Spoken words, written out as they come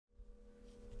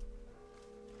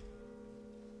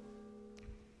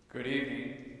Good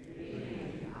evening. Good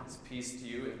evening. God's peace to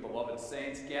you, beloved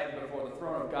saints, gathered before the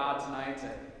throne of God tonight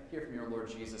to hear from your Lord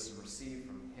Jesus and receive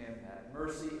from him that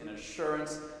mercy and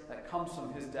assurance that comes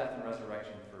from his death and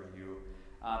resurrection for you.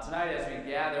 Tonight, as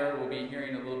we gather, we'll be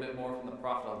hearing a little bit more from the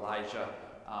prophet Elijah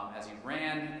as he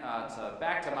ran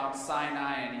back to Mount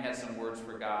Sinai, and he had some words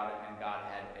for God, and God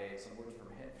had some words from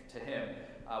him to him.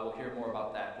 We'll hear more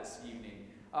about that this evening.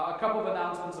 A couple of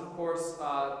announcements, of course.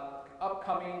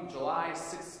 Upcoming July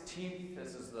 16th,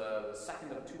 this is the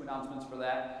second of two announcements for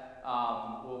that.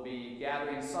 We'll be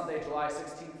gathering Sunday, July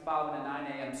 16th, following a 9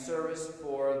 a.m. service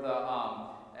for the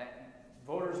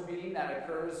voters meeting that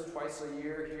occurs twice a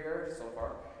year here so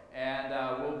far. And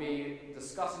we'll be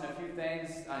discussing a few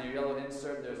things. On your yellow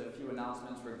insert, there's a few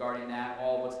announcements regarding that.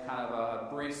 All what's kind of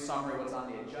a brief summary of what's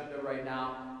on the agenda right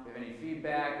now. If you have any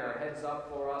feedback or heads up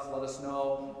for us, let us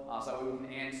know so that we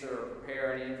can answer or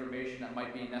prepare any information that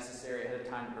might be necessary ahead of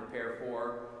time to prepare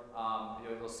for.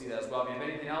 You'll see that as well. If you have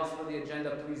anything else for the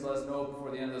agenda, please let us know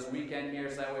before the end of this weekend here,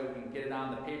 so that way we can get it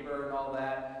on the paper and all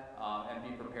that, and be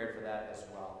prepared for that as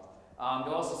well.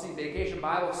 You'll also see Vacation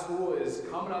Bible School is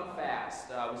coming up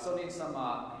fast. We still need some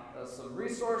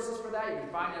resources for that. You can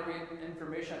find every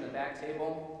information on the back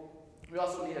table. We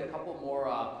also need a couple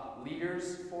more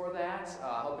leaders for that,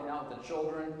 helping out with the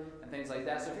children and things like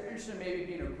that. So if you're interested in maybe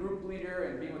being a group leader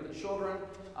and being with the children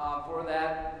for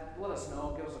that, let us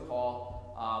know. Give us a call.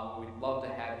 We'd love to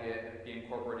have you be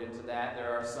incorporated into that.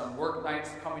 There are some work nights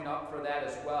coming up for that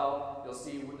as well. You'll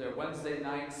see they're Wednesday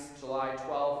nights, July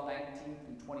 12th, 19th,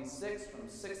 and 26th from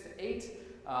 6 to 8.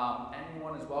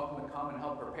 Anyone is welcome to come and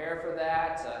help prepare for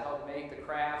that, help make the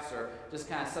crafts, or just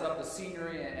kind of set up the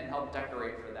scenery and help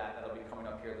decorate for that. That'll be coming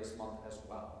up here this month as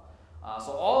well.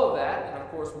 So all of that, and of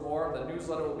course more, the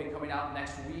newsletter will be coming out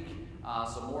next week,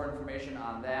 so more information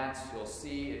on that. You'll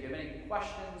see. If you have any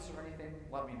questions or anything,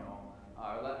 let me know.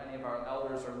 Let any of our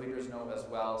elders or leaders know as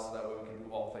well, so that way we can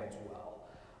do all things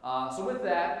well. So with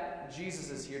that, Jesus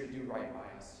is here to do right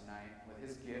by us tonight with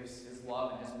his gifts, his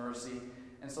love, and his mercy.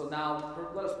 And so now,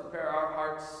 let us prepare our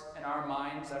hearts and our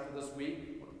minds after this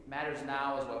week. What matters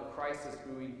now is what Christ is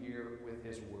doing here with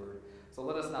his word. So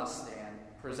let us now stand,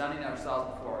 presenting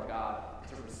ourselves before our God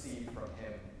to receive from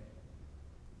him.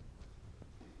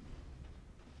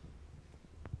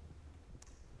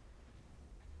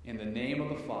 In the name of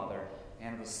the Father,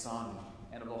 and of the Son,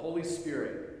 and of the Holy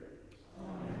Spirit.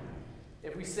 Amen.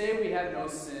 If we say we have no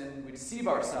sin, we deceive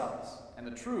ourselves, and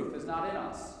the truth is not in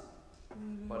us.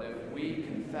 But if we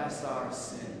confess our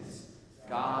sins,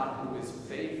 God, who is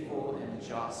faithful and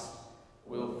just,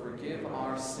 will forgive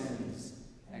our sins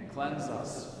and cleanse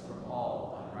us from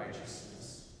all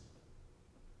unrighteousness.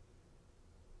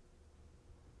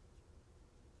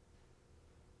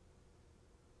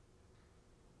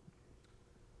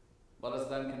 Let us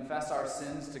then confess our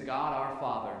sins to God our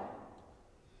Father.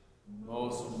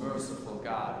 Most merciful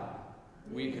God,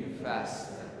 we confess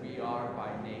that we are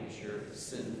by nature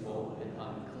sinful and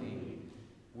unclean.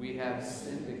 We have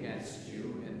sinned against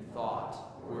you in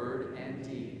thought, word, and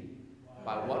deed,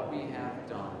 by what we have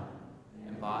done,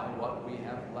 and by what we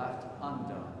have left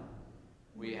undone.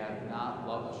 We have not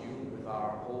loved you with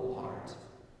our whole heart.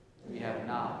 We have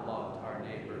not loved our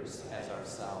neighbors as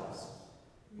ourselves.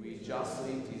 We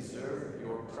justly deserve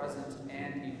your present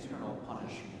and eternal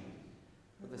punishment.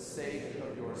 For the sake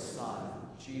of your Son,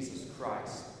 Jesus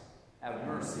Christ, have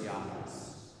mercy on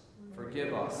us.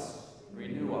 Forgive us,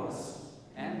 renew us,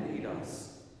 and lead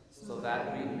us, so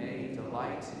that we may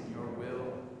delight in your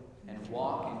will and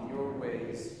walk in your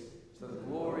ways, to the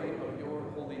glory of your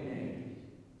holy name.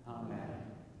 Amen.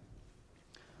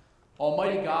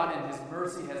 Almighty God, in his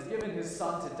mercy, has given his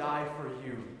Son to die for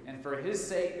you, and for his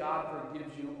sake, God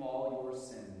forgives you all your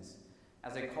sins.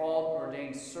 As a called,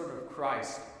 ordained servant of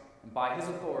Christ, and by his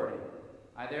authority,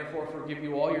 I therefore forgive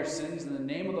you all your sins in the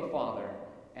name of the Father,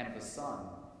 and of the Son,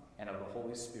 and of the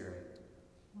Holy Spirit.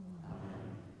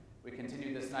 Amen. We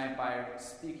continue this night by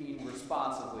speaking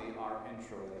responsively our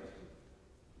intro.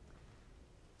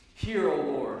 Hear, O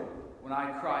Lord, when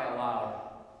I cry aloud.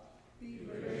 Be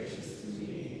gracious to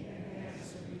me and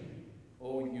answer me.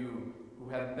 O you who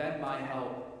have been my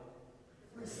help,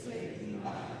 forsake me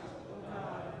not, O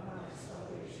God of my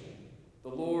salvation. The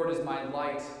Lord is my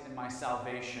light and my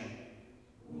salvation.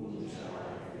 Whom shall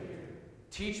I fear?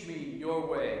 Teach me your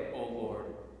way, O Lord.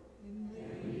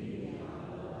 And lead me on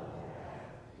the level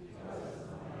path because of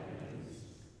my enemies.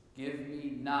 Give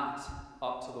me not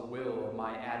up to the will of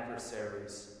my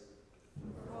adversaries.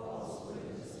 For false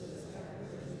witnesses have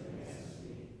risen against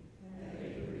me, and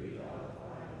they breathe out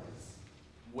violence.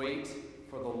 Wait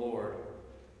for the Lord.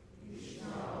 Be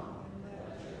strong and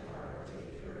let your heart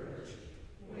take courage.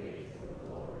 Wait for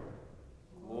the Lord.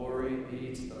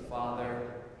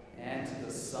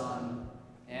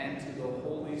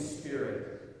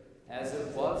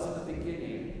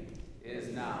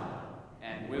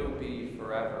 and will be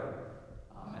forever.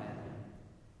 Amen.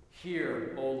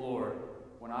 Hear, O Lord,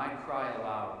 when I cry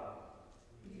aloud.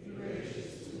 Be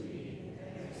gracious to me and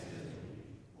answer me.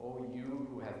 O you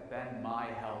who have been my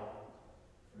help.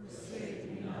 Forsake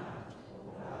me not,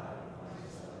 O God of my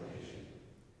salvation.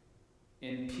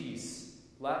 In peace,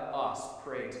 let us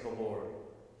pray to the Lord.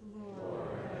 Lord,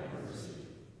 have mercy.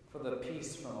 For the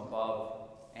peace from above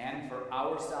and for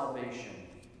our salvation,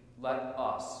 let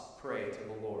us pray to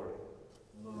the Lord.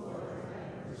 Lord,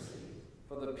 have mercy.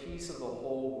 For the peace of the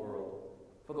whole world,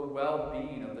 for the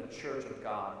well-being of the Church of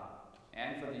God,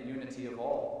 and for the unity of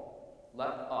all,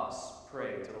 let us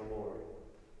pray to the Lord.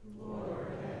 Lord,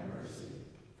 have mercy.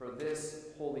 For this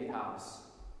holy house,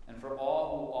 and for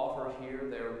all who offer here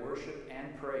their worship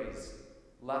and praise,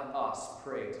 let us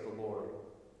pray to the Lord.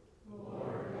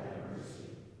 Lord, have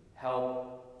mercy.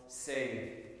 Help,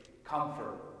 save,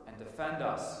 comfort, and defend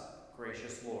us,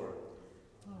 gracious Lord.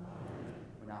 Amen.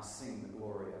 We now sing the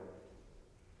Gloria.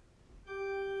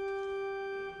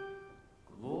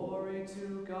 Glory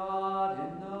to God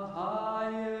in the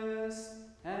highest,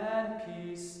 and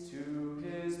peace to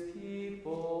his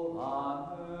people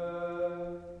on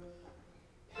earth.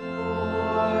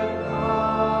 Lord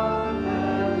God,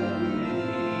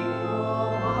 heavenly,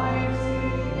 almighty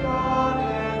God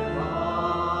and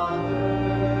Father,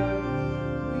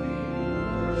 we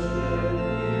worship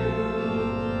you,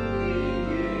 we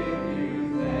give you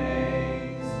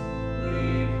thanks, we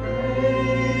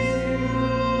praise you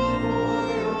for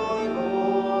your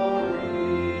glory.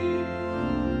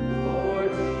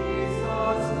 Lord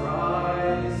Jesus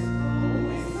Christ,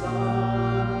 only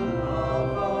Son of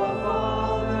the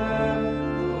Father,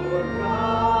 Lord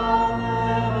God,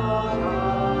 Lamb of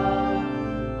God,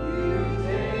 you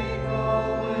take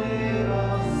away the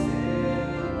sin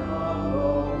of the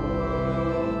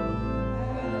world.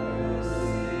 Have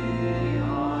mercy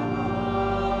on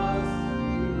us.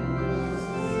 You are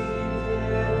seated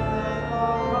at the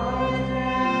right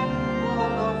hand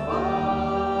of the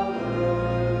Father.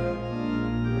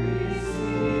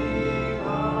 Receive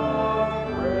our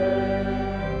prayer.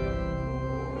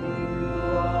 For you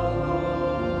alone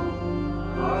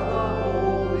are the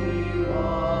Holy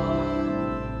One.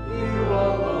 You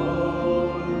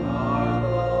alone are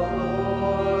the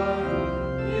Lord.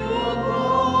 You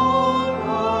alone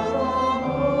are the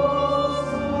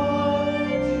Most High,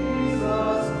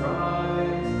 Jesus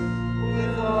Christ,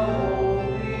 with the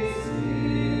Holy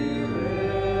Spirit,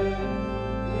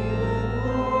 in the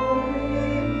glory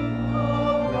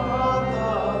of God the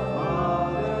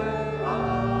Father.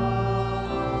 Amen.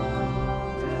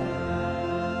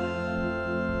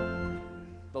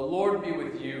 The Lord be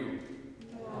with you.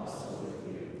 And also with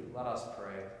you. Let us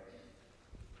pray.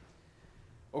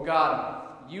 O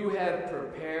God, you have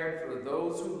prepared for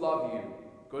those who love you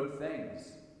good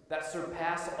things that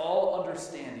surpass all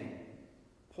understanding.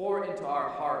 Pour into our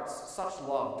hearts such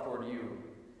love toward you,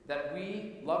 that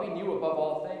we, loving you above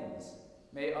all things,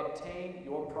 may obtain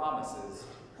your promises,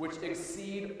 which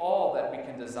exceed all that we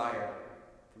can desire.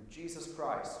 Through Jesus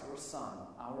Christ, your Son,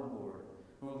 our Lord,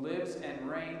 who lives and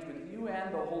reigns with you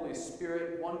and the Holy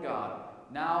Spirit, one God,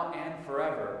 now and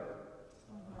forever.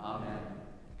 Amen.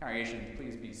 Congregation,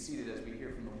 please be seated as we hear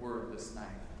from the Word this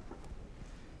night.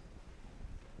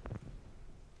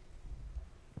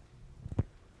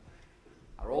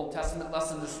 Our Old Testament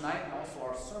lesson this night, and also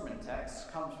our sermon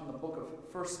text, comes from the book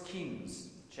of 1 Kings,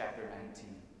 chapter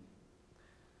 19.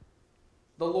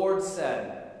 The Lord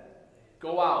said,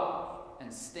 "Go out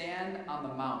and stand on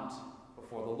the mount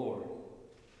before the Lord."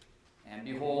 And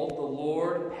behold, the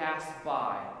Lord passed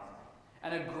by,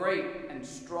 and a great and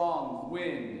strong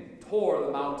wind tore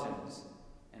the mountains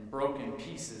and broke in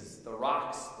pieces the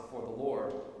rocks before the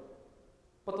Lord.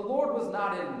 But the Lord was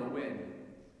not in the wind.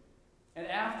 And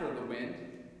after the wind,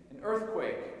 an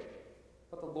earthquake,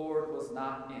 but the Lord was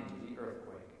not in the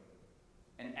earthquake.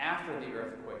 And after the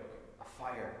earthquake, a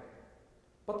fire,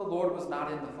 but the Lord was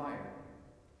not in the fire.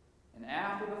 And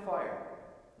after the fire,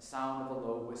 the sound of a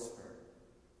low whisper.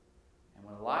 And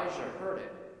when Elijah heard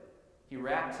it, he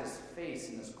wrapped his face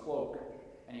in his cloak,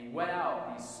 and he went out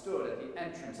and he stood at the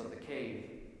entrance of the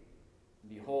cave. And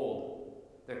behold,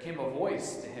 there came a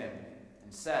voice to him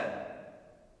and said,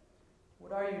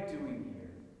 "What are you doing here,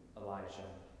 Elijah?"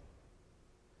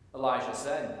 Elijah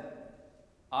said,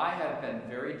 "I have been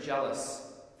very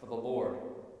jealous for the Lord,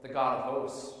 the God of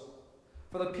hosts.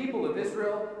 For the people of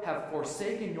Israel have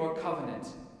forsaken your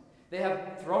covenant. They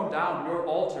have thrown down your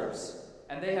altars,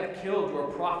 and they have killed your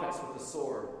prophets with the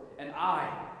sword. And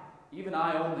I, even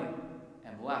I only,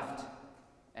 am left.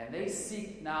 And they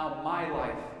seek now my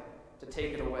life to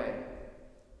take it away."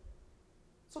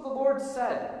 So the Lord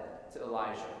said to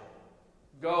Elijah,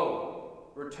 Go,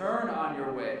 return on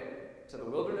your way to the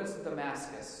wilderness of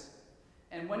Damascus,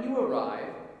 and when you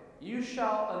arrive, you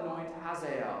shall anoint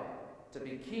Hazael to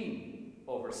be king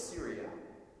over Syria.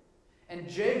 And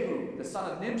Jehu, the son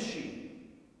of Nimshi,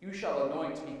 you shall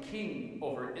anoint to be king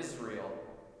over Israel.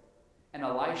 And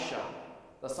Elisha,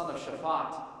 the son of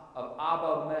Shaphat of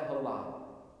Abba Meholah,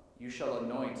 you shall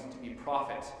anoint to be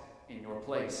prophet in your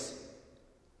place.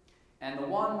 And the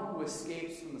one who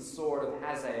escapes from the sword of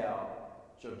Hazael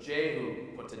shall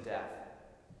Jehu put to death.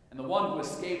 And the one who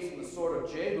escapes from the sword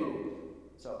of Jehu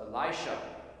shall Elisha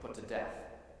put to death.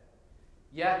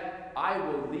 Yet I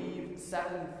will leave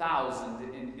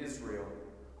 7,000 in Israel,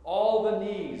 all the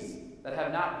knees that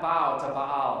have not bowed to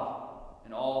Baal,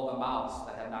 and all the mouths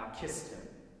that have not kissed him.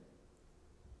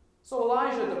 So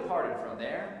Elijah departed from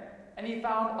there, and he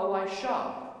found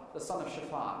Elisha, the son of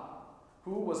Shaphat,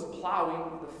 who was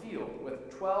plowing the field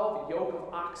with 12 yoke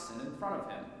of oxen in front of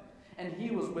him, and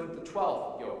he was with the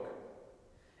 12th yoke.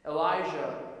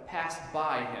 Elijah passed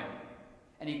by him,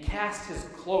 and he cast his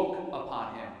cloak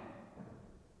upon him.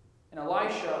 And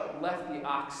Elisha left the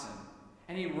oxen,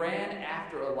 and he ran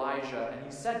after Elijah, and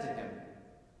he said to him,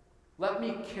 "Let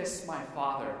me kiss my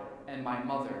father and my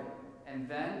mother, and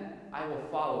then I will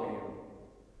follow you."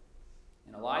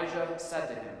 And Elijah said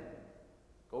to him,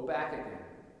 "Go back again,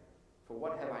 for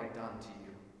what have I done to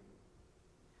you?"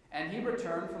 And he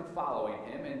returned from following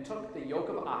him, and took the yoke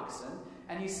of oxen,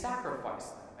 and he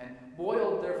sacrificed them, and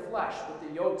boiled their flesh with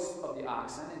the yokes of the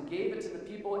oxen, and gave it to the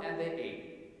people, and they ate.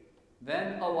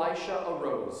 Then Elisha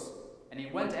arose, and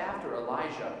he went after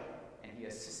Elijah, and he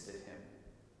assisted him.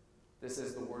 This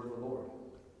is the word of the Lord.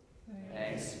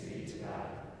 Thanks be to God.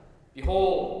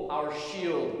 Behold our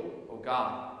shield, O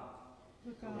God.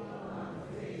 Look on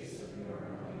the face of your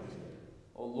anointed.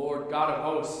 O Lord God of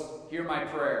hosts, hear my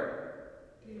prayer.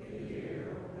 Give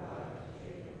ear, O God of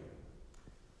Jacob.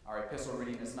 Our epistle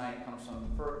reading this night comes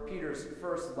from Peter's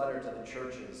first letter to the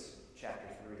churches, chapter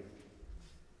 3.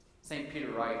 St.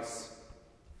 Peter writes,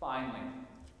 "Finally,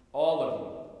 all of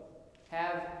you,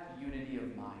 have unity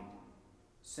of mind,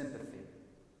 sympathy,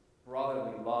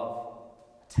 brotherly love,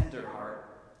 a tender heart,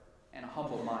 and a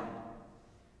humble mind.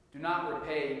 Do not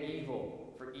repay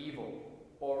evil for evil,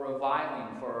 or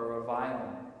reviling for a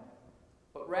reviling,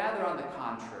 but rather on the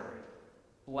contrary,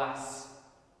 bless.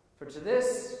 For to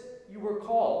this you were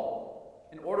called,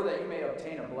 in order that you may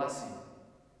obtain a blessing.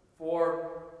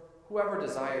 For whoever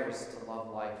desires to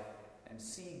love life and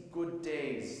see good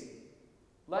days,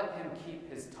 let him keep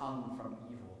his tongue from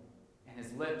evil and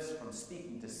his lips from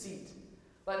speaking deceit.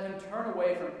 Let him turn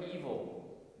away from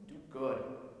evil and do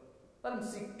good. Let him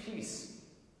seek peace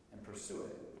and pursue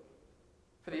it.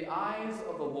 For the eyes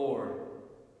of the Lord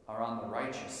are on the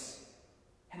righteous,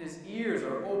 and his ears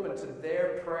are open to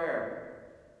their prayer.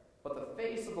 But the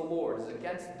face of the Lord is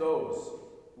against those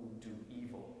who do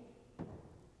evil.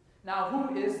 Now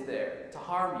who is there to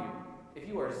harm you if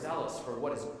you are zealous for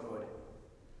what is good?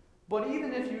 But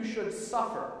even if you should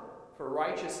suffer for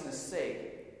righteousness'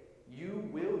 sake, you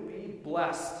will be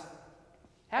blessed.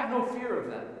 Have no fear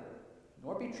of them,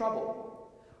 nor be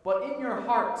troubled. But in your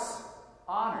hearts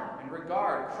honor and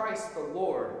regard Christ the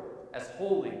Lord as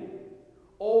holy,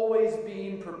 always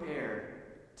being prepared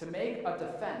to make a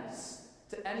defense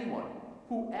to anyone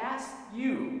who asks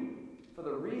you for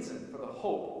the reason for the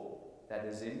hope that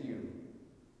is in you."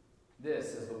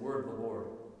 This is the word of the Lord.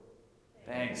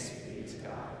 Thanks be to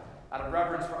God. Out of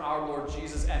reverence for our Lord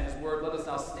Jesus and his word, let us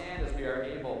now stand as we are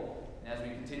able, and as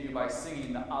we continue by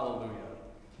singing the Alleluia.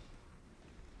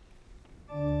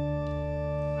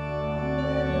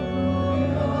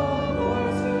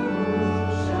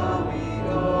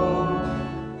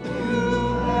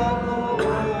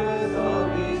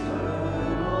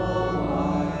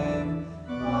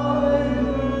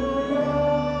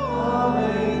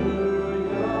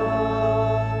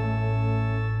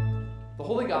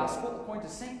 Gospel according to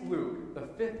St. Luke, the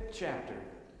 5th chapter.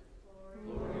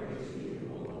 Glory to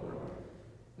you, O Lord.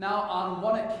 Now, on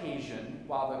one occasion,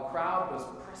 while the crowd was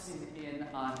pressing in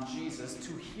on Jesus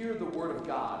to hear the word of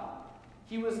God,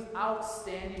 he was out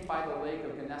standing by the lake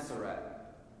of Gennesaret,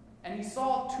 and he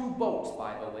saw 2 boats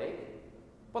by the lake,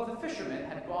 but the fishermen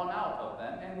had gone out of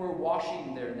them and were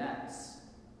washing their nets.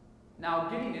 Now,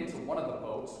 getting into one of the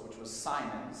boats, which was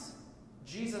Simon's,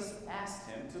 Jesus asked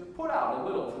him to put out a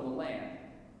little from the land.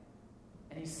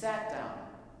 And he sat down,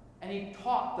 and he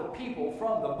taught the people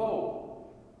from the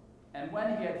boat. And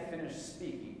when he had finished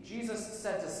speaking, Jesus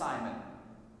said to Simon,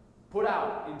 "Put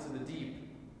out into the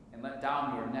deep, and let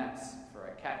down your nets for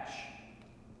a catch."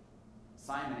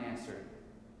 Simon answered,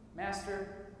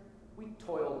 "Master, we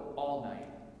toiled all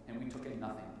night, and we took in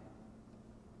nothing.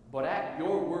 But at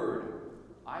your word,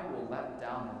 I will let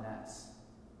down the nets."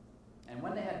 And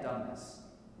when they had done this,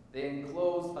 they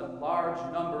enclosed a large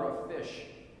number of fish,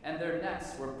 and their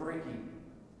nets were breaking.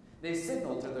 They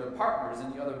signaled to their partners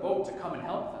in the other boat to come and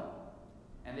help them.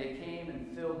 And they came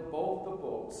and filled both the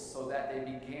boats so that they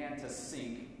began to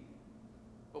sink.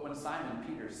 But when Simon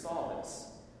Peter saw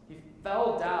this, he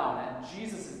fell down at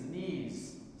Jesus'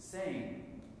 knees,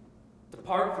 saying,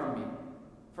 "Depart from me,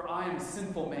 for I am a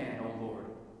sinful man, O Lord."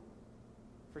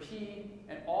 For he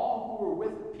and all who were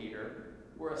with Peter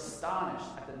were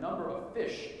astonished at the number of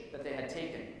fish that they had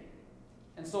taken.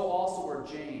 And so also were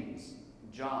James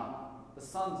and John, the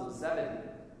sons of Zebedee,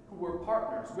 who were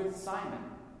partners with Simon.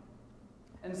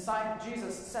 And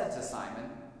Jesus said to Simon,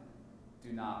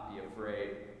 "Do not be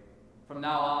afraid. From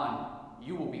now on,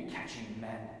 you will be catching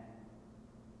men."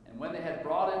 And when they had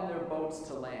brought in their boats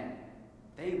to land,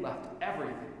 they left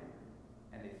everything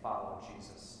and they followed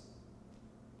Jesus.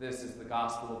 This is the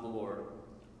gospel of the Lord.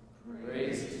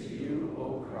 Praise to you,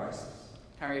 O Christ.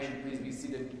 Congregation, please be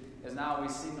seated as now we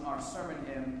sing our sermon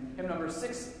hymn, hymn number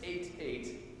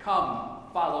 688,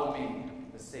 "Come, Follow Me,"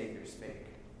 the Savior spake.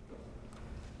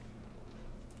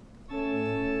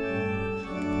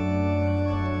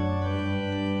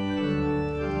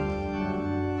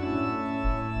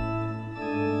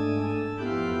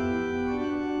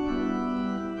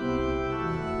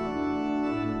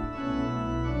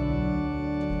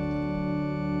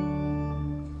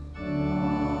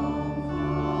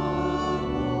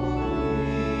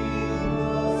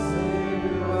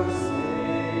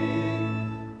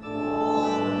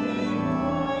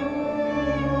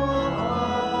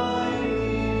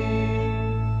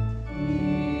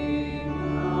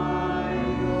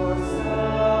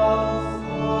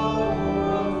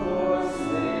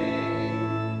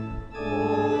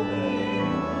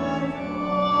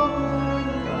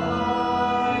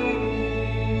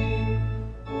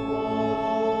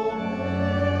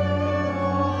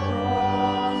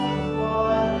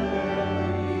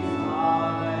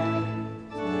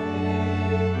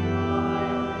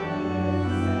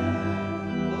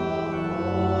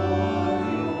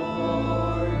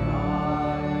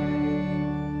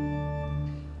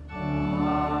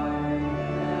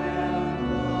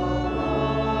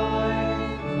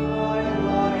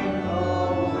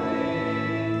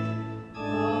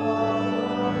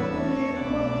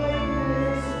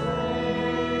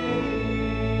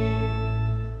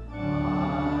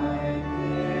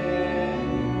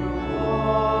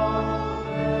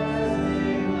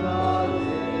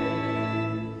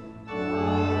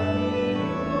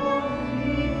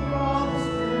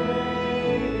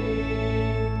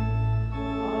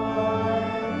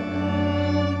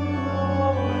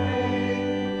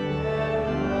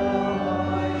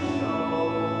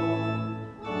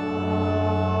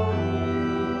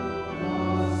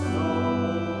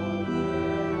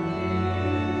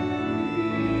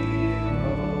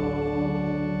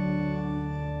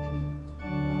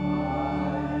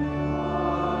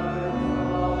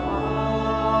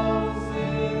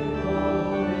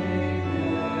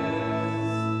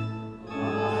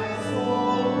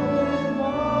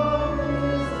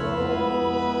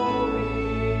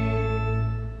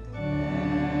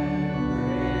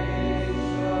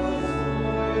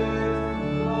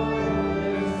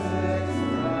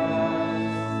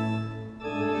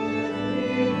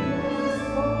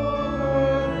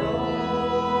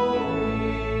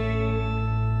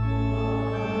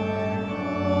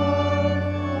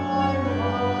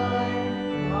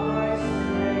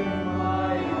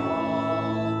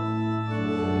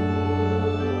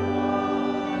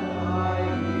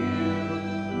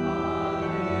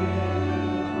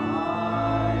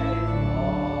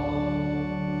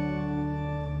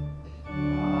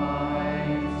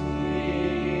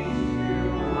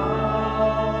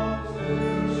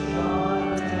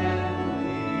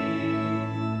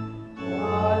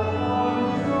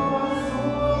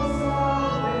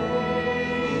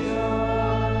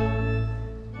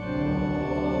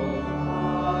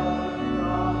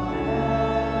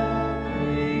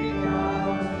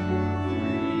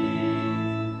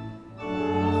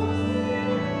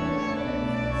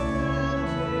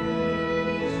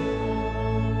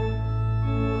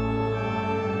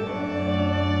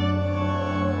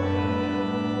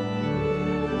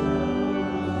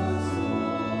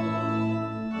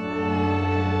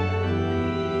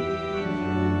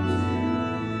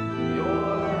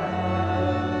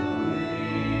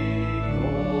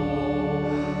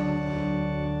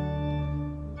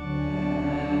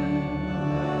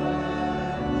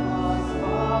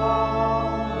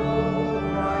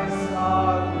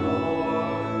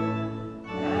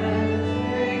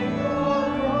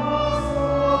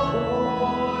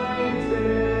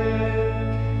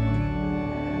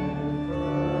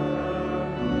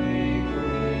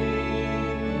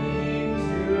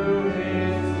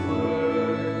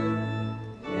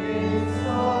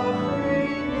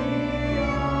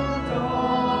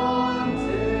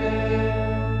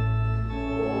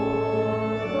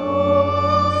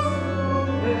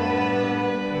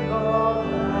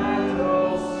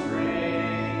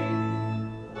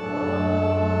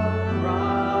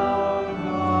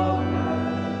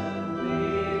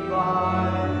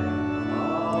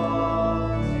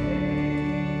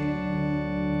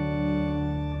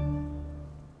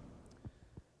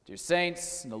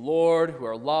 saints in the Lord who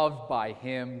are loved by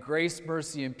him, grace,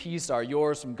 mercy, and peace are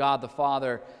yours from God the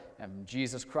Father and from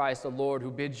Jesus Christ the Lord, who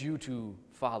bids you to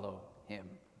follow him.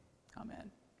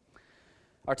 Amen.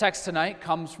 Our text tonight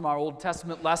comes from our Old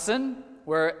Testament lesson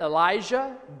where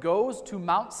Elijah goes to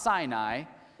Mount Sinai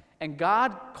and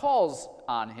God calls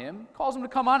him to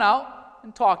come on out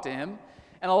and talk to him.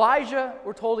 And Elijah,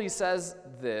 we're told he says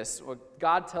this, or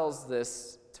God tells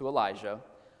this to Elijah,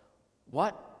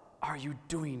 "What are you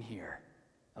doing here,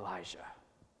 Elijah?"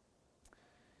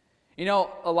 You know,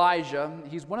 Elijah,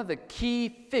 he's one of the key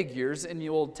figures in the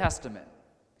Old Testament.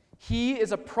 He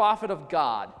is a prophet of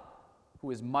God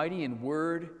who is mighty in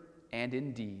word and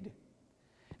in deed.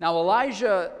 Now,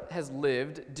 Elijah has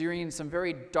lived during some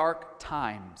very dark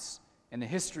times in the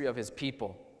history of his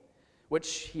people,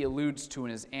 which he alludes to in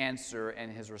his answer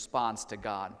and his response to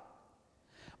God.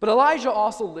 But Elijah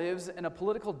also lives in a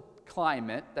political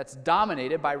climate that's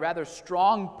dominated by rather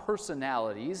strong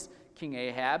personalities, King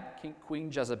Ahab, Queen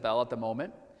Jezebel at the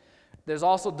moment. There's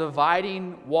also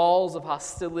dividing walls of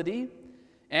hostility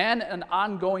and an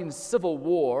ongoing civil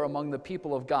war among the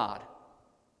people of God.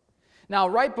 Now,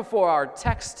 right before our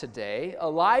text today,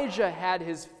 Elijah had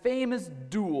his famous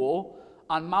duel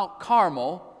on Mount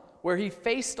Carmel, where he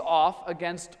faced off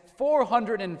against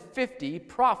 450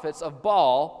 prophets of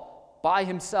Baal by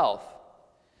himself.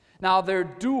 Now, their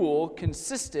duel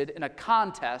consisted in a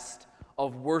contest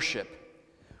of worship.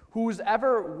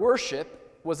 Whosever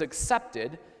worship was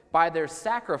accepted by their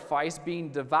sacrifice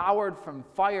being devoured from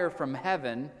fire from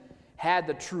heaven had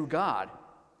the true God.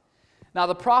 Now,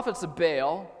 the prophets of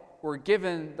Baal were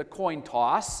given the coin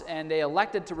toss, and they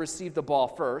elected to receive the ball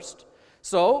first.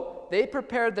 So they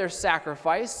prepared their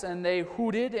sacrifice, and they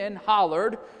hooted and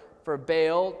hollered for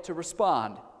Baal to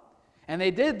respond. And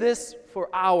they did this for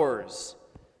hours,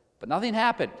 but nothing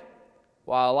happened,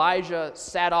 while Elijah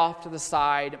sat off to the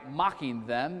side, mocking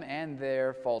them and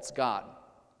their false god.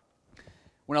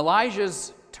 When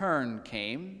Elijah's turn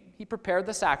came, he prepared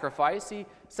the sacrifice, he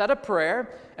said a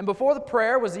prayer, and before the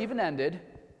prayer was even ended,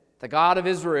 the God of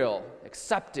Israel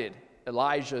accepted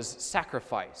Elijah's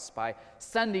sacrifice by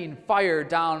sending fire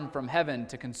down from heaven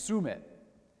to consume it.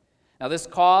 Now, this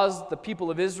caused the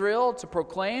people of Israel to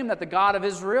proclaim that the God of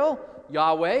Israel,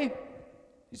 Yahweh,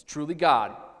 is truly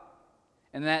God,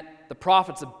 and that the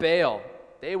prophets of Baal,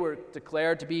 they were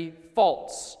declared to be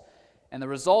false. And the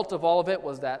result of all of it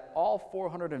was that all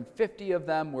 450 of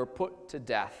them were put to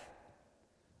death.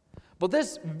 But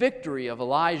this victory of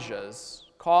Elijah's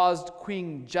caused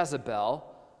Queen Jezebel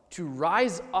to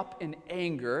rise up in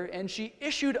anger, and she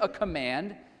issued a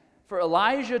command for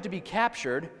Elijah to be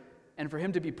captured and for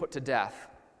him to be put to death.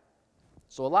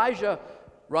 So Elijah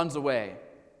runs away,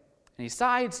 and he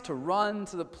decides to run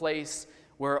to the place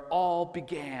where it all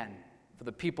began for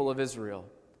the people of Israel,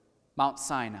 Mount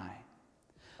Sinai.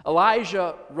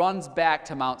 Elijah runs back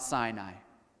to Mount Sinai.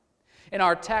 In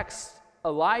our text,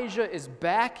 Elijah is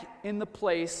back in the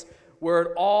place where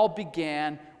it all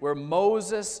began, where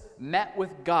Moses met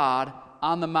with God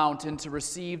on the mountain to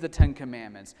receive the Ten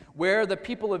Commandments, where the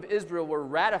people of Israel were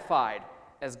ratified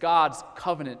as God's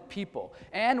covenant people,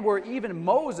 and where even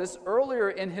Moses, earlier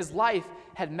in his life,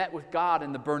 had met with God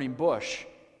in the burning bush.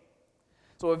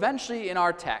 So eventually in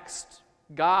our text,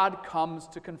 God comes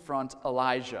to confront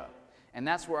Elijah, and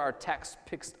that's where our text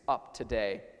picks up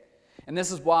today. And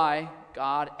this is why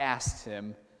God asked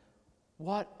him,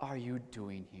 "What are you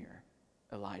doing here,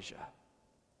 Elijah?"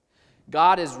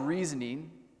 God is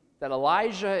reasoning that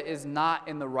Elijah is not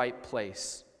in the right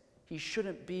place. He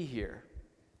shouldn't be here.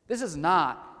 This is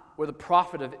not where the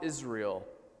prophet of Israel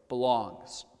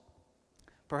belongs.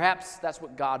 Perhaps that's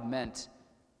what God meant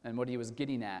and what he was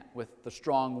getting at with the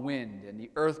strong wind and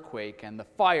the earthquake and the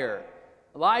fire.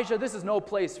 Elijah, this is no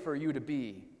place for you to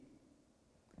be.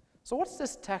 So what's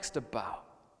this text about?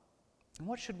 And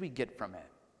what should we get from it?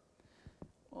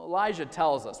 Well, Elijah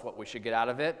tells us what we should get out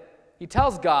of it. He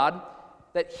tells God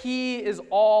that he is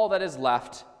all that is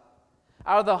left.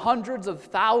 Out of the hundreds of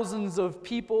thousands of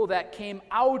people that came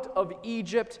out of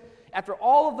Egypt, after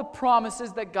all of the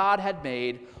promises that God had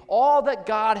made, all that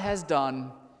God has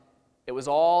done, it was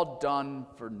all done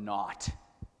for naught.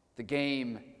 The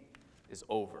game is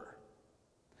over.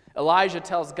 Elijah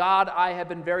tells God, "I have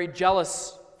been very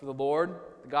jealous for the Lord,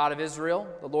 the God of Israel,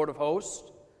 the Lord of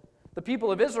hosts. The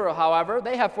people of Israel, however,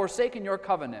 they have forsaken your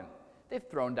covenant. They've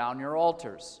thrown down your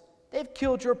altars. They've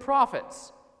killed your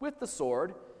prophets with the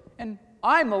sword, and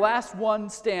I'm the last one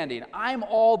standing. I'm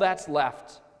all that's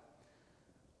left."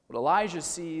 What Elijah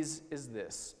sees is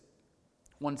this.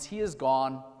 Once he is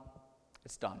gone,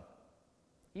 it's done.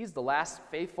 He's the last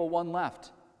faithful one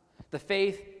left. The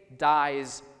faith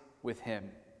dies with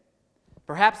him.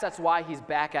 Perhaps that's why he's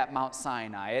back at Mount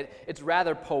Sinai. It's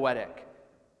rather poetic.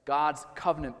 God's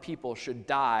covenant people should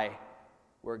die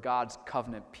where God's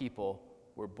covenant people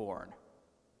were born.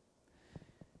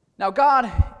 Now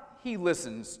God, he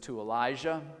listens to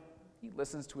Elijah. He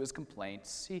listens to his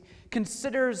complaints. He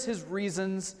considers his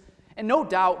reasons. And no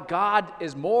doubt God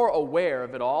is more aware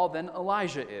of it all than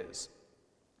Elijah is.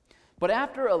 But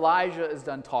after Elijah is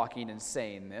done talking and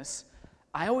saying this,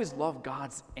 I always love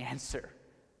God's answer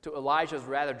to Elijah's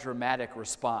rather dramatic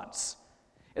response.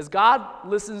 As God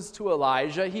listens to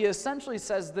Elijah, he essentially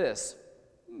says this,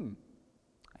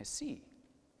 I see.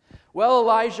 Well,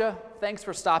 Elijah, thanks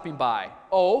for stopping by.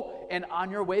 Oh, and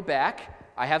on your way back,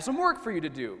 I have some work for you to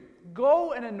do.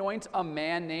 Go and anoint a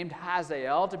man named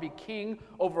Hazael to be king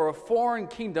over a foreign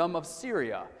kingdom of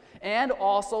Syria. And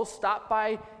also stop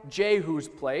by Jehu's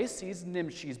place. He's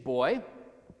Nimshi's boy.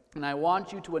 And I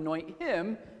want you to anoint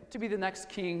him to be the next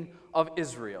king of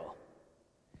Israel.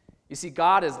 You see,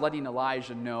 God is letting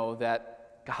Elijah know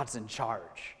that God's in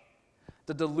charge.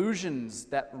 The delusions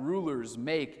that rulers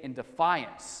make in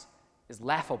defiance is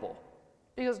laughable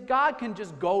because God can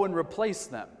just go and replace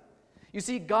them. You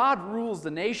see, God rules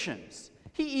the nations.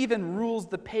 He even rules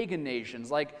the pagan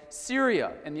nations like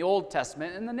Syria in the Old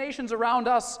Testament and the nations around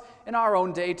us in our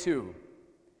own day too.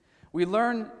 We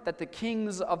learn that the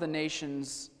kings of the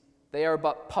nations, they are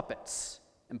but puppets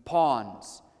and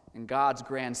pawns in God's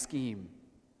grand scheme.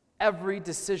 Every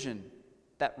decision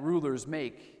that rulers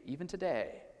make, even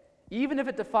today, even if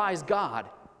it defies God,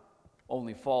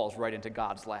 only falls right into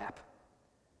God's lap.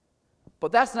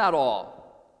 But that's not all.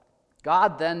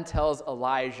 God then tells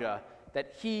Elijah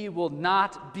that he will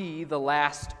not be the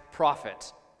last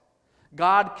prophet.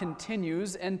 God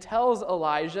continues and tells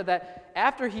Elijah that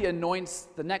after he anoints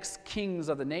the next kings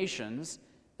of the nations,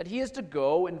 that he is to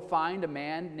go and find a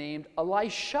man named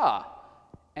Elisha,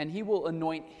 and he will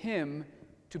anoint him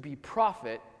to be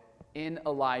prophet in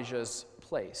Elijah's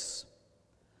place.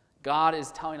 God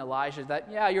is telling Elijah that,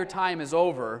 yeah, your time is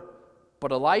over,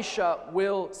 but Elisha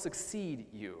will succeed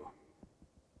you.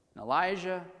 And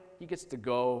Elijah, he gets to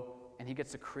go and he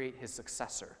gets to create his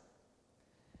successor.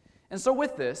 And so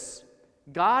with this,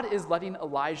 God is letting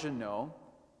Elijah know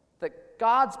that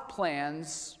God's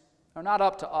plans are not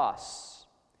up to us.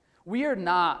 We are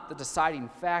not the deciding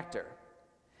factor,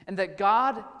 and that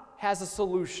God has a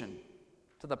solution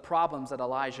to the problems that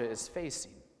Elijah is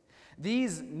facing.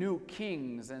 These new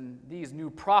kings and these new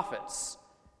prophets,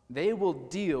 they will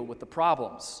deal with the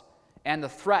problems and the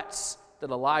threats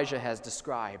that Elijah has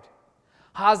described.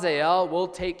 Hazael will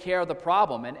take care of the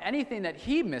problem, and anything that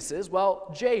he misses,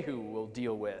 well, Jehu will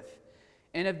deal with.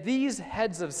 And if these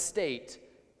heads of state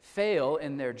fail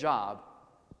in their job,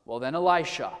 well, then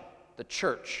Elisha, the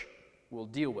church, will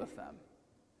deal with them.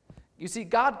 You see,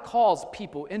 God calls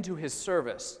people into his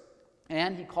service,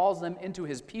 and he calls them into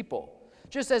his people.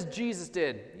 Just as Jesus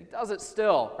did. He does it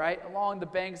still, right? Along the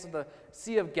banks of the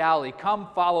Sea of Galilee. Come,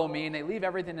 follow me. And they leave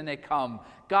everything and they come.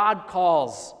 God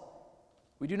calls.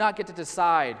 We do not get to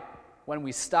decide when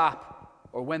we stop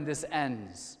or when this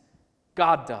ends.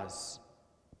 God does.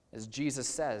 As Jesus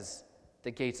says,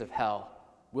 the gates of hell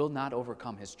will not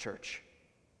overcome his church.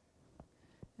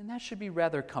 And that should be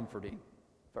rather comforting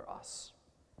for us.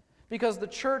 Because the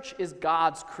church is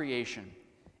God's creation,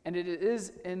 and it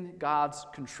is in God's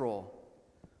control.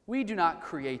 We do not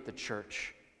create the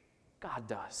church. God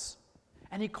does.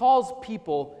 And he calls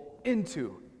people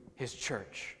into his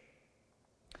church.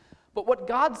 But what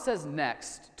God says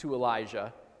next to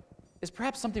Elijah is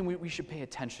perhaps something we should pay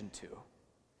attention to.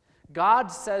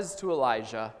 God says to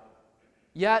Elijah,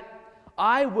 "Yet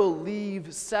I will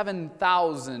leave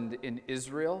 7,000 in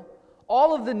Israel,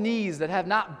 all of the knees that have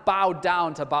not bowed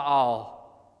down to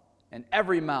Baal, and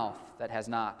every mouth that has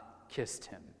not kissed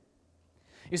him."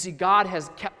 You see, God has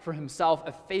kept for himself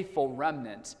a faithful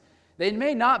remnant. They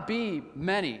may not be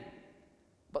many,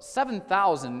 but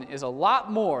 7,000 is a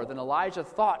lot more than Elijah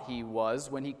thought he was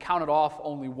when he counted off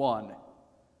only one.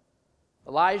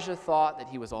 Elijah thought that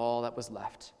he was all that was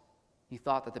left. He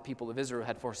thought that the people of Israel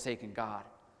had forsaken God.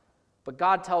 But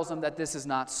God tells him that this is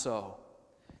not so.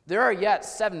 There are yet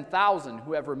 7,000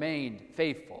 who have remained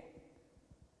faithful.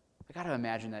 I got to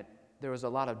imagine that there was a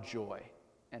lot of joy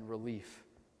and relief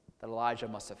that Elijah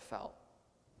must have felt.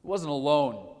 He wasn't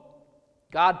alone.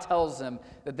 God tells him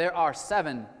that there are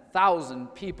 7,000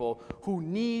 people who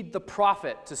need the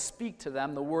prophet to speak to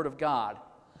them the word of God.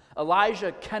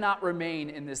 Elijah cannot remain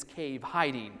in this cave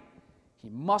hiding. He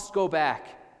must go back.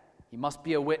 He must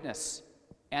be a witness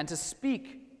and to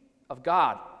speak of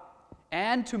God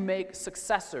and to make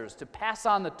successors, to pass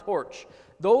on the torch,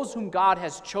 those whom God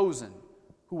has chosen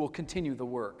who will continue the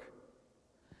work.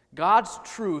 God's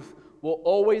truth will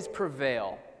always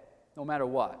prevail, no matter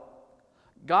what.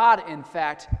 God, in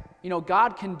fact,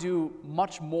 God can do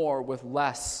much more with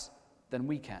less than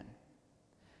we can.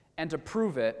 And to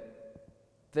prove it,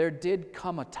 there did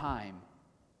come a time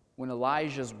when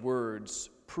Elijah's words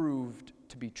proved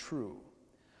to be true.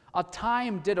 A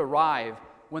time did arrive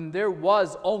when there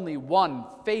was only one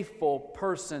faithful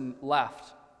person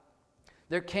left.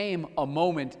 There came a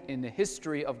moment in the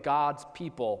history of God's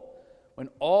people when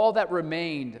all that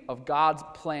remained of God's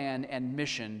plan and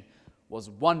mission was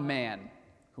one man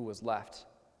who was left.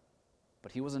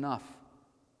 But he was enough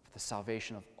for the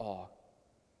salvation of all.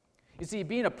 You see,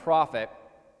 being a prophet,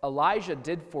 Elijah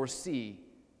did foresee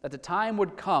that the time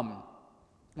would come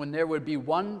when there would be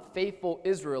one faithful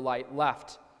Israelite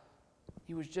left.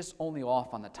 He was just only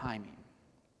off on the timing.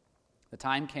 The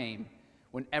time came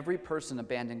when every person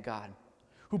abandoned God,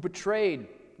 who betrayed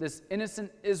this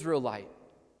innocent Israelite,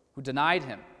 who denied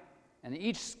him, and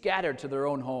each scattered to their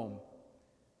own home.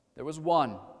 There was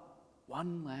one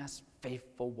last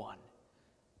faithful one,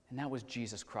 and that was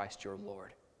Jesus Christ, your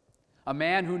Lord. A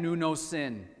man who knew no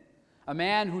sin, a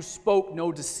man who spoke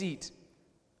no deceit,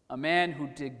 a man who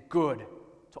did good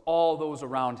to all those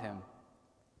around him.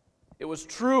 It was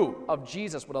true of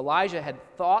Jesus what Elijah had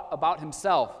thought about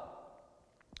himself.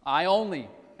 I only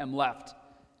am left,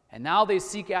 and now they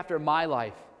seek after my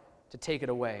life to take it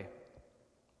away.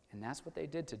 And that's what they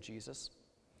did to Jesus.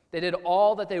 They did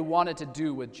all that they wanted to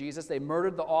do with Jesus. They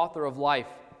murdered the author of life.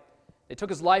 They took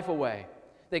his life away.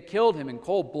 They killed him in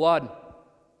cold blood.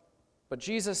 But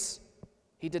Jesus,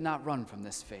 he did not run from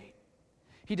this fate.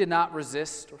 He did not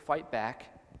resist or fight back.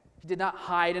 He did not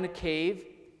hide in a cave.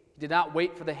 He did not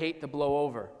wait for the hate to blow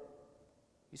over.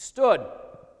 He stood,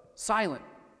 silent,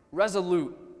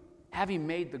 resolute, having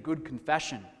made the good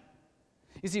confession.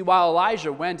 You see, while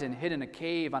Elijah went and hid in a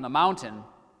cave on a mountain,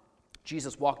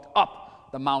 Jesus walked up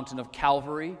the mountain of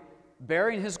Calvary,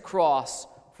 bearing his cross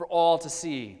for all to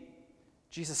see.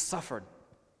 Jesus suffered.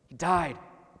 He died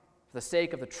for the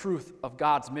sake of the truth of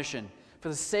God's mission, for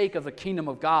the sake of the kingdom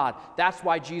of God. That's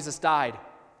why Jesus died.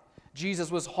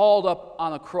 Jesus was hauled up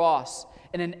on a cross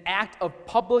in an act of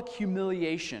public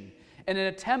humiliation, in an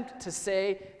attempt to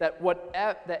say that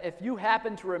if you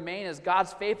happen to remain as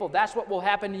God's faithful, that's what will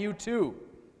happen to you too.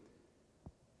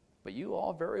 But you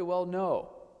all very well know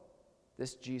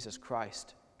this Jesus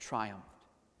Christ triumphed.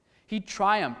 He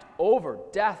triumphed over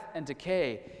death and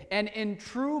decay, and in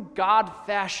true God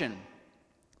fashion,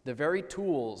 the very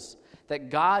tools that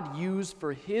God used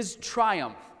for his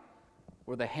triumph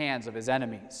were the hands of his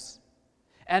enemies.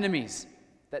 Enemies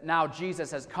that now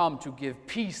Jesus has come to give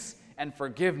peace and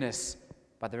forgiveness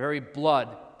by the very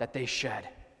blood that they shed.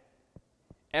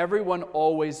 Everyone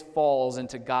always falls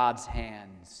into God's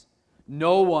hands.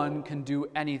 No one can do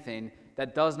anything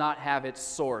that does not have its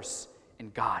source in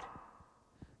God.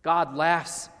 God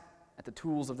laughs at the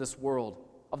tools of this world,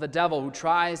 of the devil who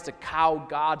tries to cow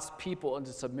God's people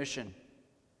into submission.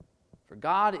 For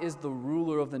God is the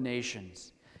ruler of the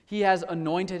nations. He has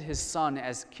anointed his Son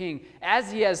as king. As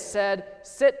he has said,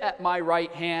 "Sit at my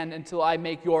right hand until I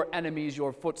make your enemies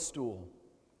your footstool."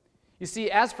 You see,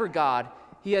 as for God,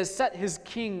 he has set his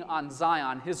king on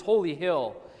Zion, his holy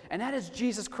hill, and that is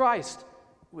Jesus Christ,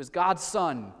 who is God's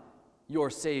Son, your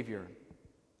Savior.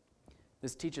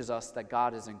 This teaches us that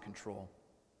God is in control.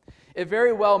 It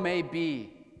very well may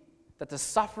be that the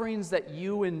sufferings that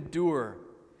you endure,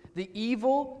 the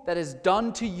evil that is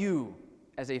done to you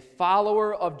as a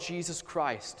follower of Jesus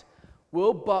Christ,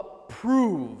 will but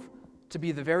prove to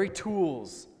be the very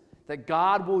tools that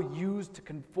God will use to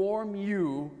conform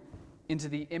you into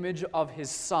the image of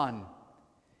his Son.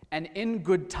 And in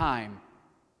good time,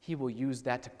 he will use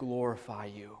that to glorify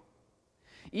you.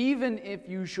 Even if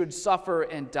you should suffer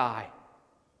and die,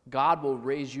 God will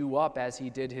raise you up as he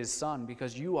did his Son,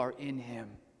 because you are in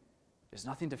him. There's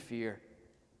nothing to fear.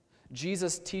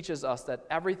 Jesus teaches us that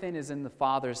everything is in the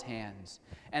Father's hands,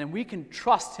 and we can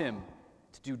trust him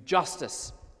to do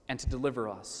justice and to deliver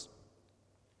us.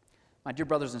 My dear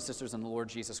brothers and sisters in the Lord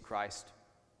Jesus Christ,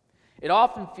 it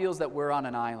often feels that we're on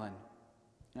an island.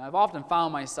 I've often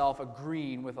found myself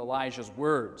agreeing with Elijah's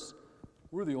words.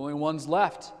 We're the only ones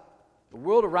left. The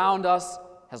world around us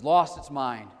has lost its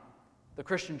mind. The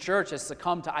Christian church has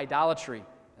succumbed to idolatry,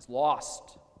 has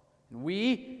lost. And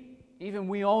we, even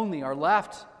we only, are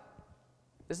left.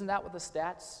 Isn't that what the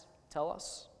stats tell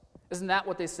us? Isn't that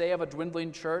what they say of a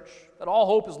dwindling church? That all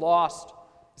hope is lost.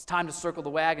 It's time to circle the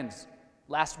wagons.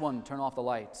 Last one, turn off the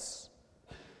lights.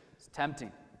 It's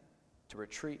tempting to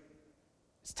retreat.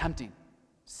 It's tempting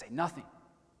to say nothing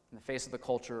in the face of the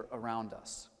culture around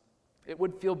us. It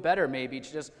would feel better maybe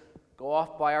to just go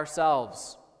off by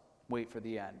ourselves, wait for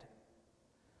the end.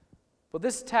 But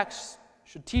this text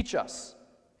should teach us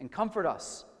and comfort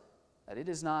us that it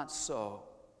is not so,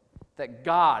 that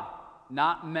God,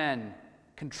 not men,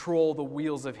 control the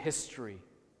wheels of history,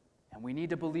 and we need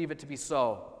to believe it to be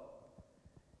so.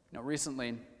 Recently,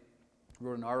 I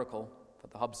wrote an article for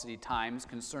the Hub City Times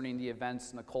concerning the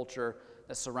events and the culture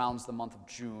that surrounds the month of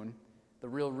June, the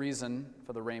real reason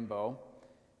for the rainbow.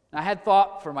 And I had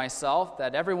thought for myself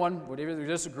that everyone would either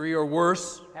disagree or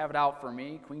worse, have it out for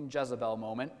me, Queen Jezebel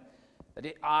moment, that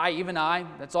even I,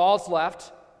 that's all that's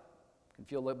left, can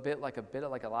feel a bit like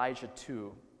Elijah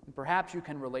too. And perhaps you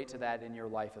can relate to that in your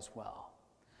life as well.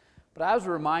 But I was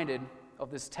reminded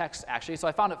of this text, actually, so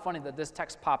I found it funny that this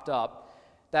text popped up,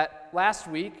 that last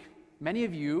week, many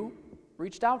of you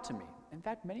reached out to me. In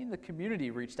fact, many in the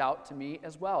community reached out to me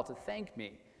as well to thank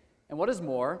me. And what is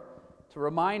more, to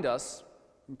remind us,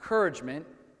 encouragement,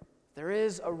 there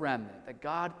is a remnant that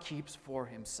God keeps for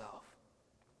himself.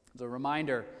 It's a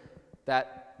reminder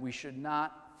that we should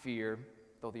not fear,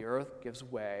 though the earth gives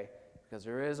way, because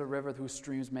there is a river whose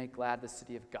streams make glad the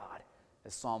city of God,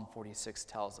 as Psalm 46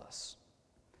 tells us.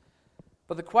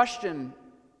 But the question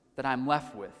that I'm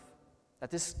left with,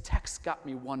 that this text got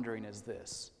me wondering, is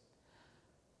this: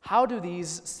 how do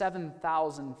these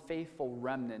 7,000 faithful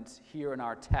remnants here in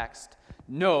our text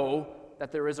know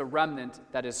that there is a remnant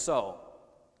that is so?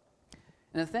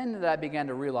 And the thing that I began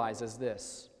to realize is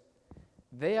this: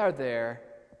 they are there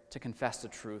to confess the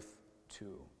truth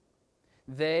too.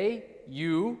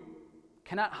 You,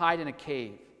 cannot hide in a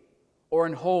cave or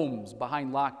in homes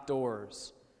behind locked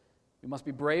doors. We must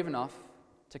be brave enough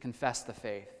to confess the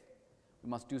faith. We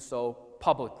must do so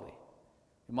publicly.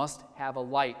 We must have a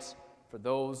light for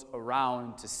those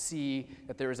around to see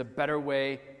that there is a better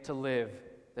way to live.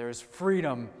 There is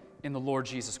freedom in the Lord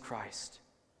Jesus Christ.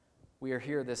 We are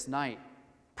here this night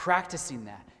practicing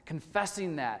that,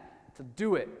 confessing that, to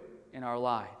do it in our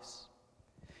lives.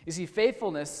 You see,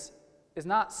 faithfulness is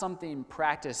not something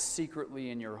practiced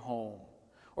secretly in your home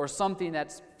or something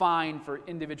that's fine for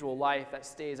individual life that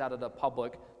stays out of the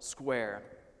public square.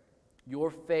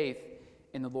 Your faith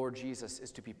in the Lord Jesus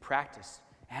is to be practiced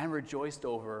and rejoiced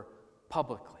over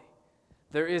publicly.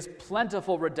 There is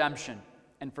plentiful redemption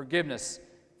and forgiveness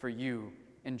for you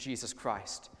in Jesus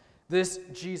Christ. This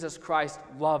Jesus Christ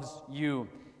loves you.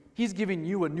 He's giving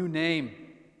you a new name,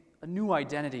 a new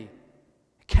identity.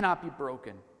 It cannot be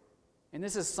broken. And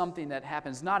this is something that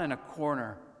happens not in a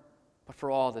corner, but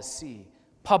for all to see,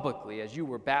 publicly, as you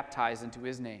were baptized into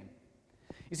his name.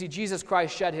 You see, Jesus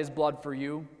Christ shed his blood for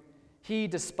you. He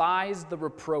despised the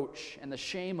reproach and the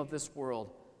shame of this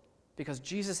world because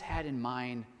Jesus had in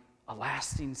mind a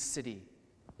lasting city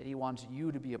that he wants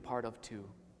you to be a part of too.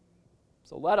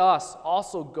 So let us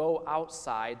also go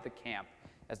outside the camp,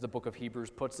 as the book of Hebrews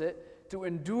puts it, to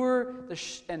endure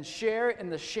and share in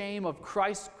the shame of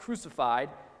Christ crucified,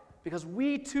 because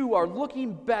we too are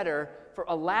looking better for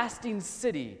a lasting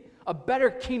city, a better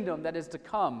kingdom that is to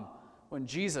come when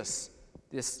Jesus,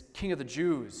 this King of the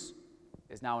Jews,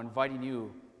 is now inviting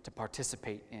you to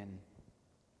participate in.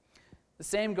 The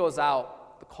same goes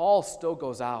out. The call still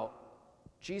goes out.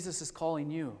 Jesus is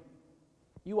calling you.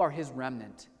 You are his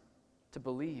remnant, to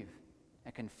believe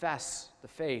and confess the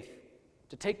faith,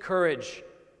 to take courage,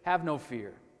 have no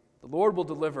fear. The Lord will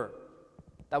deliver.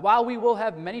 That while we will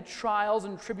have many trials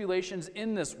and tribulations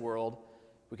in this world,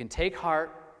 we can take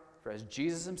heart, for as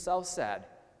Jesus himself said,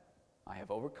 I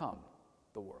have overcome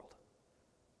the world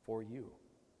for you.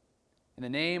 In the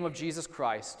name of Jesus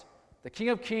Christ, the King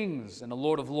of Kings and the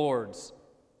Lord of Lords,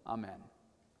 amen.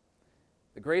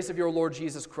 The grace of your Lord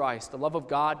Jesus Christ, the love of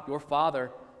God, your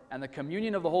Father, and the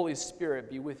communion of the Holy Spirit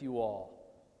be with you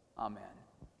all. Amen.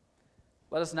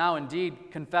 Let us now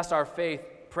indeed confess our faith,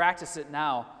 practice it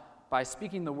now, by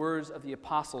speaking the words of the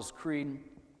Apostles' Creed.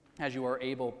 As you are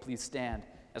able, please stand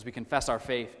as we confess our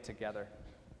faith together.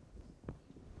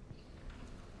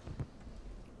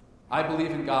 I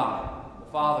believe in God, the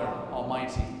Father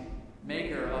Almighty,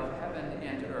 maker of heaven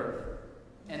and earth,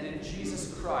 and in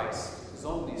Jesus Christ, his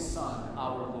only Son,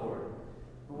 our Lord,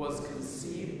 who was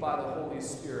conceived by the Holy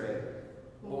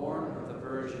Spirit, born of the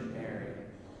Virgin Mary,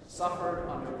 suffered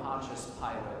under Pontius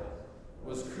Pilate,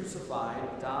 was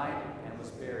crucified, died, and was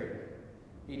buried.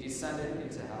 He descended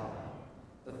into hell.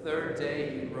 The third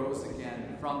day he rose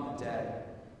again from the dead.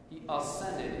 He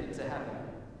ascended into heaven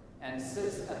and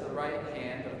sits at the right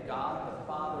hand of God the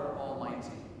Father Almighty.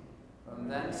 From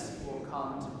thence he will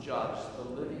come to judge the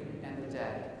living and the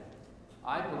dead.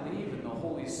 I believe in the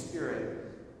Holy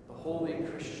Spirit, the holy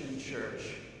Christian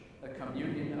church, the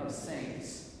communion of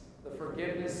saints, the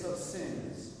forgiveness of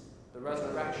sins, the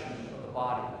resurrection of the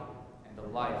body, and the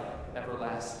life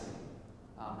everlasting.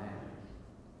 Amen.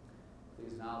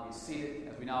 Please now be seated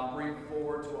as we now bring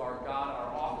forward to our God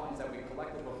our offerings that we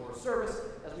collected before service,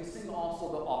 as we sing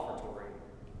also the offertory.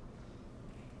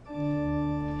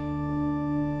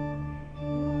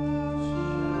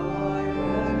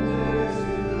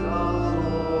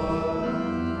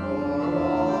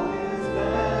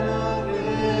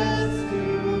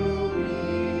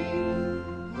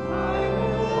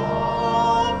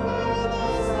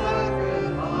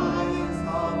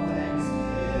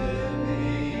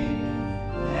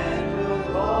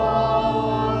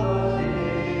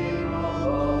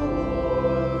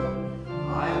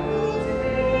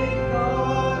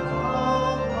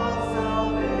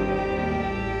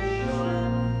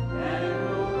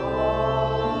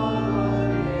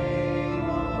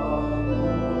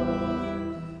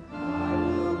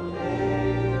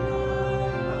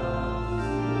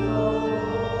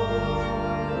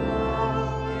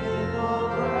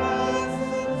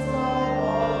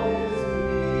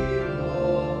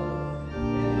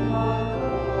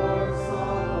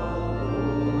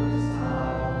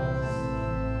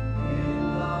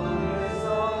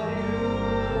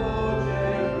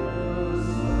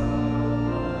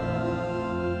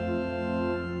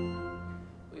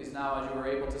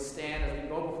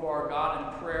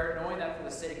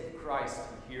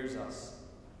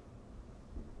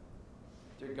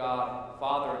 Dear God,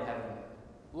 Father in heaven,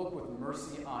 look with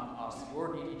mercy on us,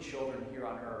 your needy children here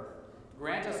on earth.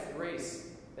 Grant us grace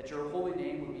that your holy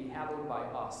name would be hallowed by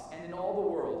us, and in all the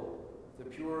world, the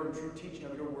pure and true teaching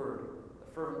of your word,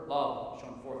 the fervent love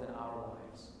shown forth in our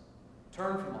lives.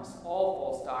 Turn from us all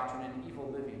false doctrine and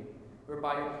evil living,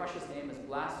 whereby your precious name is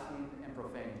blasphemed and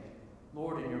profaned.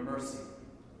 Lord, in your mercy,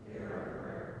 hear our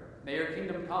prayer. May your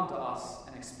kingdom come to us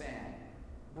and expand.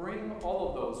 Bring all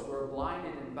of those who are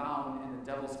blinded and bound in the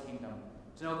devil's kingdom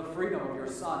to know the freedom of your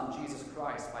Son, Jesus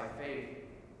Christ, by faith,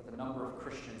 that the number of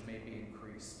Christians may be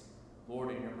increased.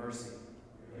 Lord, in your mercy,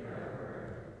 hear our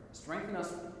prayer. Strengthen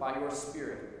us by your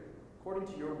Spirit,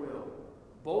 according to your will,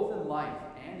 both in life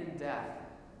and in death,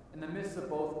 in the midst of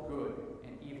both good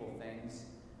and evil things,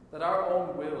 that our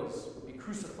own wills would be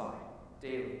crucified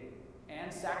daily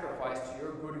and sacrificed to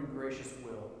your good and gracious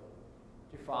will.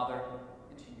 Dear Father,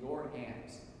 into your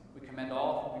hands we commend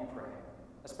all whom we pray,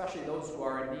 especially those who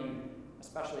are in need,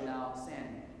 especially now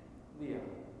Sandy, Leah,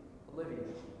 Olivia,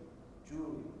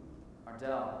 Julie,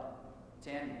 Ardell,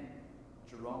 Tammy,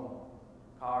 Jerome,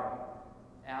 Kari,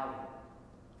 Allie,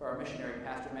 for our missionary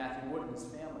Pastor Matthew Wood and his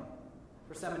family,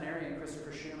 for seminarian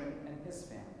Christopher Schumann and his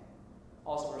family,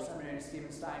 also for seminarian Stephen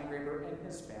Steingraber and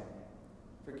his family,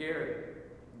 for Gary,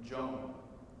 Joan,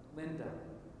 Linda,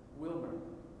 Wilmer,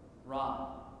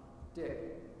 Ron, Dick,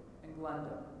 and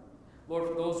Glenda. Lord,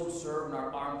 for those who serve in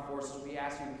our armed forces, we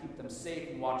ask you to keep them safe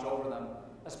and watch over them,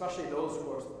 especially those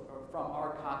who are from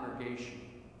our congregation,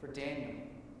 for Daniel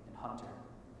and Hunter.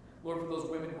 Lord, for those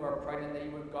women who are pregnant, that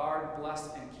you would guard,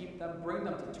 bless, and keep them, bring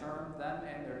them to term, them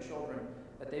and their children,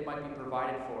 that they might be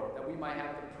provided for, that we might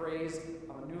have the praise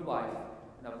of a new life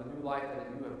and of the new life that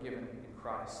you have given in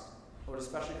Christ. Lord,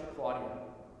 especially for Claudia,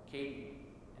 Katie,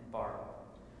 and Barb.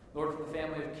 Lord, for the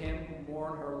family of Kim who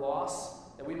mourn her loss,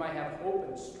 that we might have hope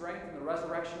and strength in the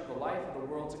resurrection of the life of the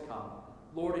world to come.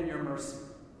 Lord, in your mercy.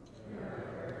 Amen.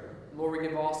 Lord, we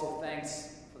give also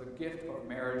thanks for the gift of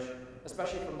marriage,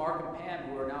 especially for Mark and Pam,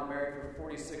 who are now married for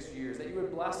 46 years, that you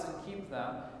would bless and keep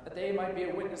them, that they might be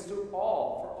a witness to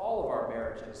all, for all of our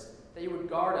marriages, that you would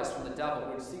guard us from the devil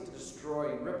who would seek to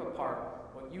destroy and rip apart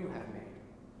what you have made.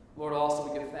 Lord,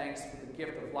 also we give thanks for the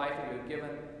gift of life that you have given,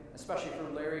 especially for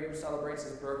Larry, who celebrates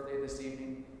his birthday this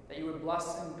evening, that you would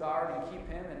bless and guard and keep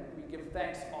him, and we give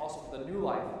thanks also for the new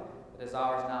life that is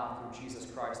ours now through Jesus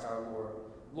Christ our Lord.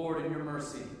 Lord, in your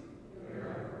mercy,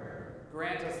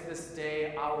 grant us this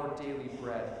day our daily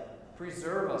bread.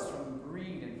 Preserve us from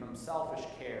greed and from selfish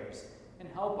cares, and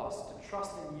help us to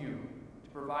trust in you to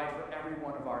provide for every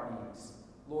one of our needs.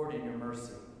 Lord, in your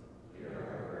mercy.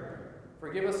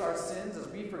 Forgive us our sins as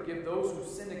we forgive those who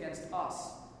sin against us,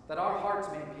 that our hearts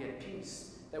may be at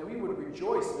peace, that we would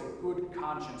rejoice in a good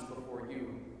conscience before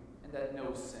you, and that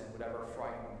no sin would ever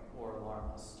frighten or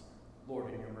alarm us.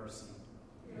 Lord, in your mercy.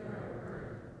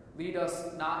 Lead us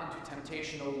not into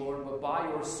temptation, O Lord, but by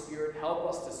your Spirit help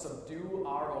us to subdue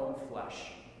our own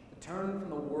flesh, to turn from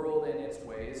the world and its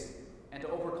ways, and to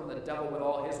overcome the devil with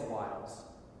all his wiles.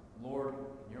 Lord,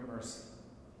 in your mercy.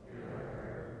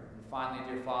 And finally,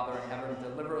 dear Father in heaven,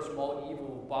 deliver us from all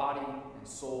evil of body and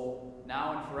soul,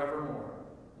 now and forevermore.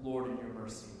 Lord, in your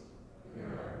mercy.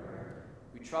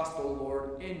 We trust, O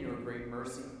Lord, in your great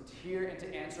mercy, to hear and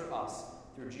to answer us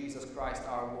through Jesus Christ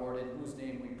our Lord, in whose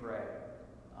name we pray.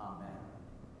 Amen.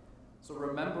 So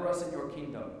remember us in your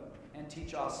kingdom and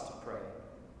teach us to pray.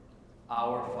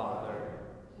 Our Father,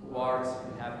 who art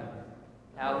in heaven,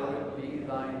 hallowed be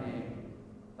thy name.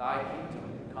 Thy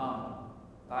kingdom come,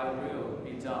 thy will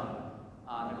be done,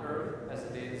 on earth as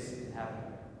it is in heaven.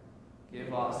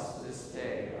 Give us this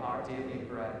day our daily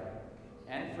bread,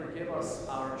 and forgive us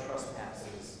our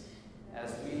trespasses,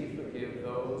 as we forgive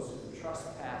those who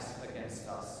trespass against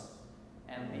us.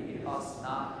 And lead us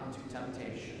not into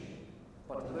temptation,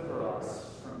 but deliver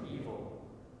us from evil.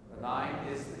 For thine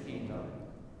is the kingdom,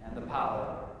 and the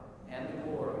power, and the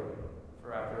glory,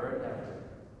 forever and ever.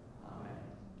 Amen.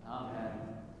 Amen.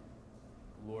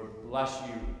 The Lord bless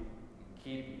you and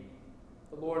keep you.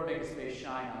 The Lord make his face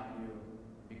shine on you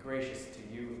and be gracious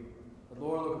to you. The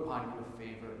Lord look upon you with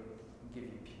favor and give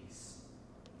you peace.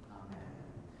 Amen.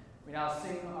 We now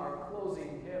sing our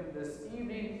closing hymn this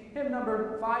evening, hymn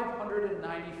number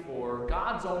 594,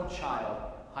 God's Own Child.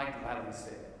 I gladly say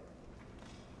it.